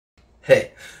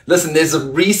Hey, listen, there's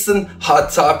a recent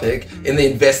hot topic in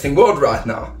the investing world right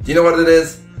now. Do you know what it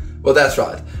is? Well, that's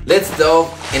right. Let's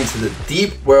delve into the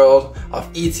deep world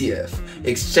of ETF,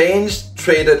 exchange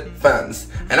traded funds.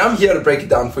 And I'm here to break it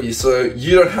down for you so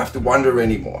you don't have to wonder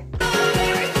anymore.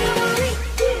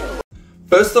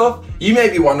 First off, you may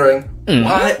be wondering,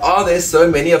 why are there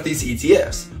so many of these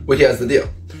ETFs? Well, here's the deal.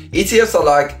 ETFs are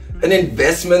like an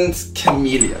investment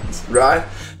chameleon, right?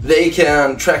 They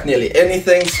can track nearly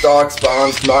anything: stocks,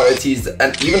 bonds, commodities,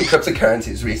 and even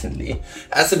cryptocurrencies recently.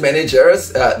 Asset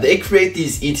managers, they create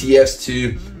these ETFs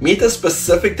to meet the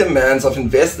specific demands of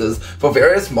investors for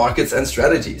various markets and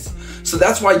strategies. So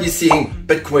that's why you're seeing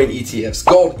Bitcoin ETFs,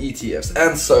 gold ETFs,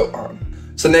 and so on.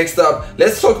 So next up,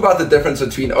 let's talk about the difference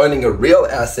between owning a real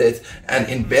asset and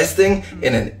investing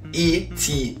in an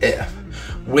ETF.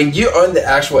 When you own the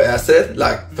actual asset,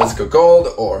 like physical gold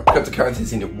or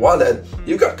cryptocurrencies in your wallet,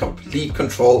 you've got complete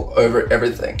control over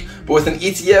everything. But with an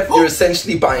ETF, you're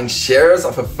essentially buying shares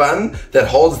of a fund that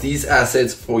holds these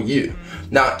assets for you.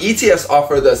 Now, ETFs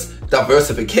offer this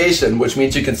diversification, which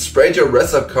means you can spread your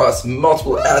risk across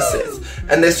multiple assets,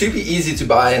 and they're super easy to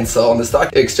buy and sell on the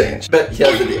stock exchange. But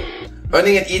here's the deal.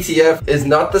 Owning an ETF is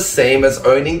not the same as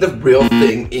owning the real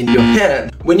thing in your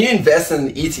hand. When you invest in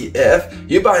an ETF,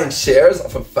 you're buying shares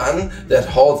of a fund that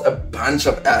holds a bunch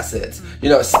of assets. You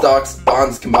know, stocks,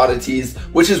 bonds, commodities,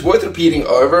 which is worth repeating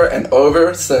over and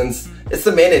over since it's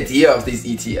the main idea of these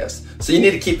ETFs. So you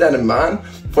need to keep that in mind.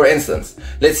 For instance,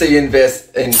 let's say you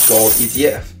invest in gold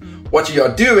ETF. What you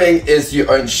are doing is you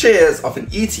own shares of an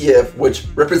ETF which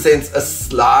represents a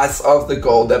slice of the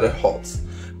gold that it holds.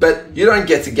 But you don't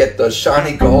get to get those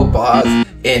shiny gold bars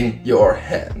in your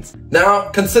hands. Now,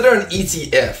 consider an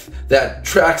ETF that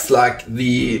tracks like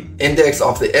the index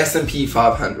of the S&P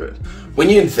 500.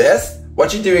 When you invest,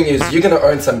 what you're doing is you're going to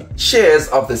own some shares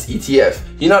of this ETF.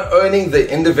 You're not owning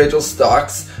the individual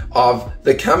stocks of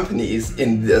the companies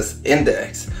in this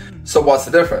index. So what's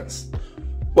the difference?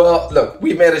 Well, look,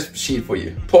 we made a sheet for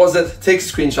you. Pause it, take a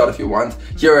screenshot if you want.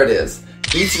 Here it is.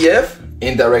 ETF,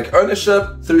 indirect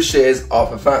ownership through shares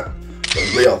of a fund.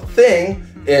 The real thing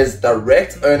is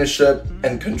direct ownership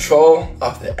and control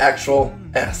of the actual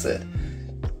asset.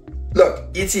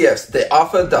 Look, ETFs, they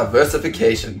offer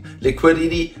diversification,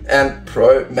 liquidity, and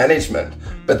pro management.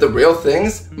 But the real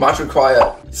things might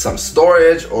require some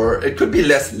storage, or it could be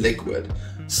less liquid.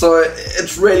 So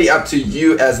it's really up to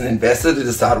you as an investor to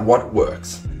decide what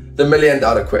works. The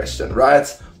million-dollar question, right?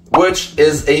 Which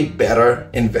is a better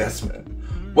investment?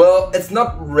 Well, it's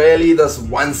not really this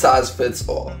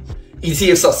one-size-fits-all.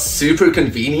 ETFs are super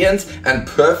convenient and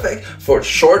perfect for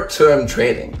short-term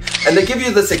trading, and they give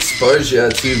you this exposure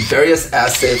to various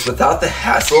assets without the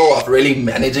hassle of really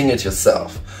managing it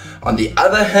yourself. On the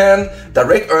other hand,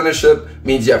 direct ownership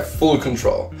means you have full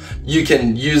control. You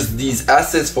can use these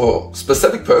assets for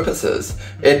specific purposes.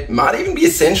 It might even be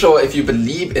essential if you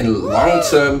believe in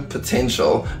long-term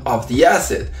potential of the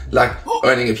asset, like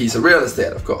owning a piece of real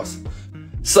estate, of course.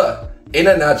 So, in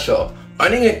a nutshell,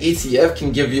 owning an ETF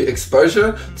can give you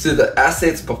exposure to the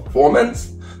asset's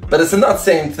performance, but it's not the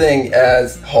same thing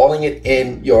as holding it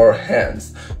in your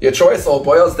hands. Your choice all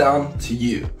boils down to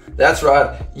you. That's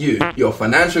right, you, your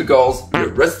financial goals, your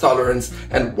risk tolerance,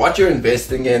 and what you're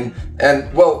investing in,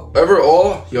 and well,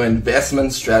 overall, your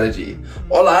investment strategy.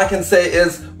 All I can say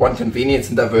is, want convenience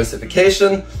and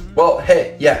diversification? Well,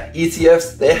 hey, yeah,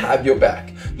 ETFs, they have your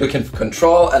back. Looking for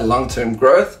control and long-term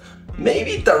growth?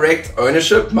 Maybe direct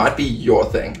ownership might be your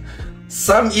thing.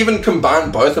 Some even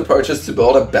combine both approaches to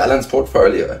build a balanced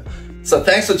portfolio. So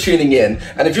thanks for tuning in,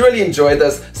 and if you really enjoyed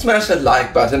this, smash that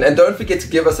like button and don't forget to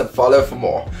give us a follow for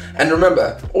more. And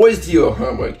remember, always do your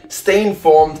homework, stay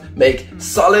informed, make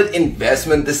solid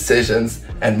investment decisions,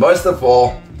 and most of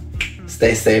all,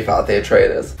 stay safe out there,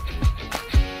 traders.